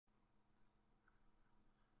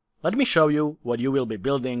Let me show you what you will be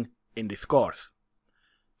building in this course.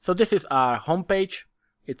 So this is our homepage.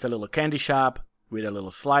 It's a little candy shop with a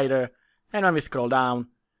little slider, and when we scroll down,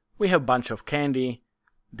 we have a bunch of candy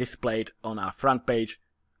displayed on our front page,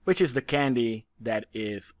 which is the candy that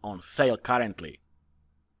is on sale currently.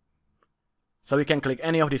 So we can click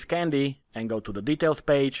any of this candy and go to the details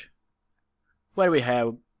page, where we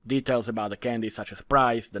have details about the candy such as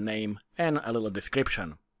price, the name, and a little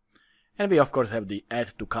description. And we of course have the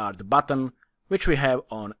add to cart button, which we have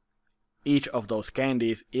on each of those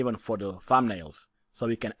candies, even for the thumbnails. So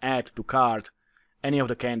we can add to cart any of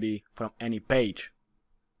the candy from any page.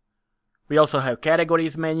 We also have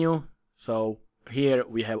categories menu, so here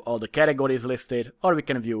we have all the categories listed, or we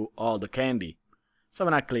can view all the candy. So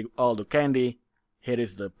when I click all the candy, here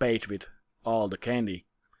is the page with all the candy.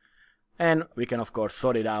 And we can of course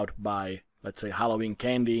sort it out by, let's say, Halloween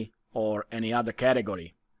candy or any other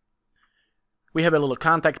category. We have a little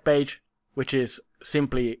contact page, which is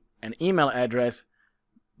simply an email address,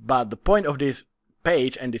 but the point of this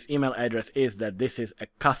page and this email address is that this is a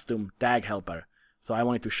custom tag helper. So I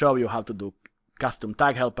wanted to show you how to do custom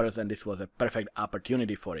tag helpers, and this was a perfect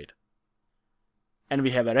opportunity for it. And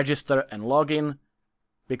we have a register and login,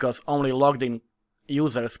 because only logged in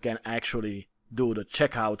users can actually do the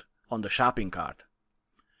checkout on the shopping cart.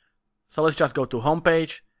 So let's just go to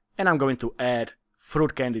homepage, and I'm going to add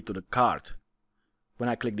fruit candy to the cart. When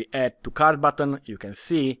I click the add to cart button, you can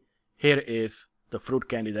see here is the fruit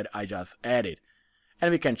candy that I just added. And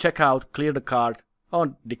we can check out, clear the cart,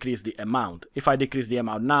 or decrease the amount. If I decrease the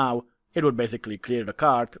amount now, it would basically clear the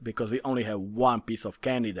cart because we only have one piece of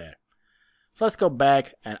candy there. So let's go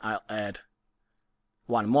back and I'll add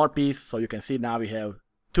one more piece, so you can see now we have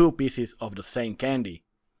two pieces of the same candy.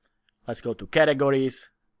 Let's go to categories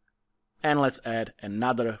and let's add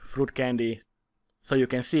another fruit candy. So you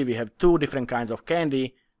can see we have two different kinds of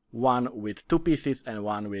candy, one with two pieces and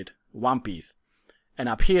one with one piece. And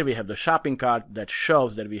up here we have the shopping cart that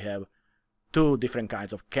shows that we have two different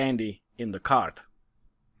kinds of candy in the cart.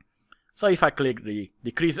 So if I click the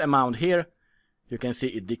decrease amount here, you can see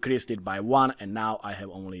it decreased it by 1, and now I have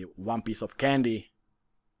only one piece of candy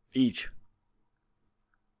each.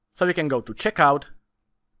 So we can go to checkout,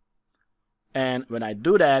 and when I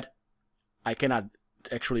do that, I cannot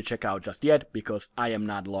actually check out just yet because I am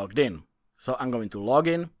not logged in. So I'm going to log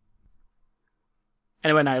in,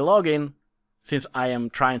 and when I log in, since I am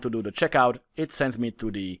trying to do the checkout, it sends me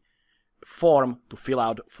to the form to fill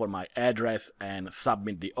out for my address and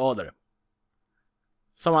submit the order.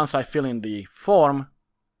 So once I fill in the form,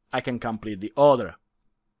 I can complete the order.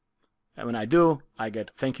 And when I do, I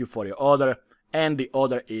get thank you for your order, and the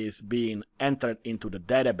order is being entered into the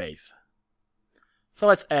database. So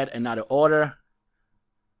let's add another order.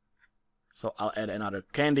 So I'll add another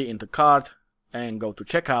candy into cart and go to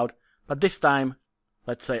checkout, but this time,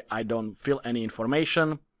 let's say I don't fill any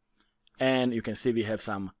information, and you can see we have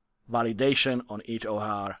some validation on each of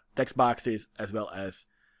our text boxes, as well as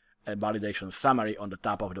a validation summary on the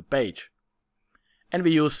top of the page. And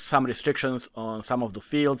we use some restrictions on some of the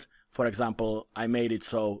fields. For example, I made it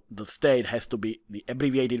so the state has to be the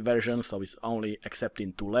abbreviated version, so it's only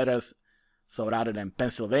accepting 2 letters. So rather than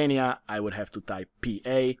Pennsylvania, I would have to type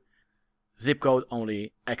PA. Zip code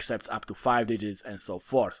only accepts up to 5 digits, and so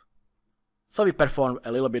forth. So we performed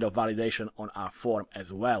a little bit of validation on our form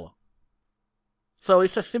as well. So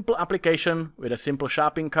it's a simple application with a simple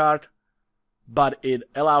shopping cart, but it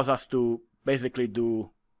allows us to basically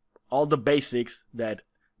do all the basics that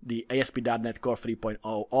the ASP.NET Core 3.0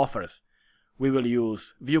 offers. We will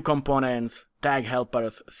use ViewComponents,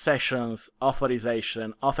 TagHelpers, sessions,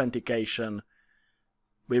 authorization, authentication.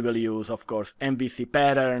 We will use, of course, MVC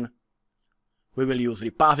pattern. We will use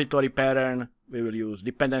repository pattern. We will use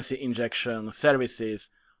dependency injection, services,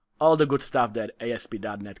 all the good stuff that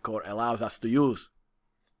ASP.NET Core allows us to use.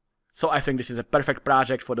 So I think this is a perfect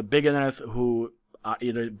project for the beginners who are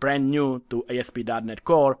either brand new to ASP.NET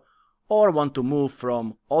Core or want to move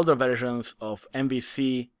from older versions of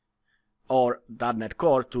MVC or .NET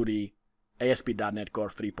Core to the ASP.NET Core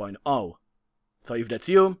 3.0. So if that's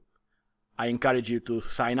you, I encourage you to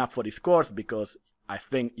sign up for this course because I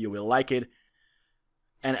think you will like it.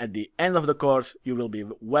 And at the end of the course, you will be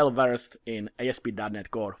well versed in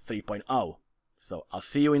ASP.NET Core 3.0. So I'll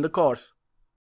see you in the course.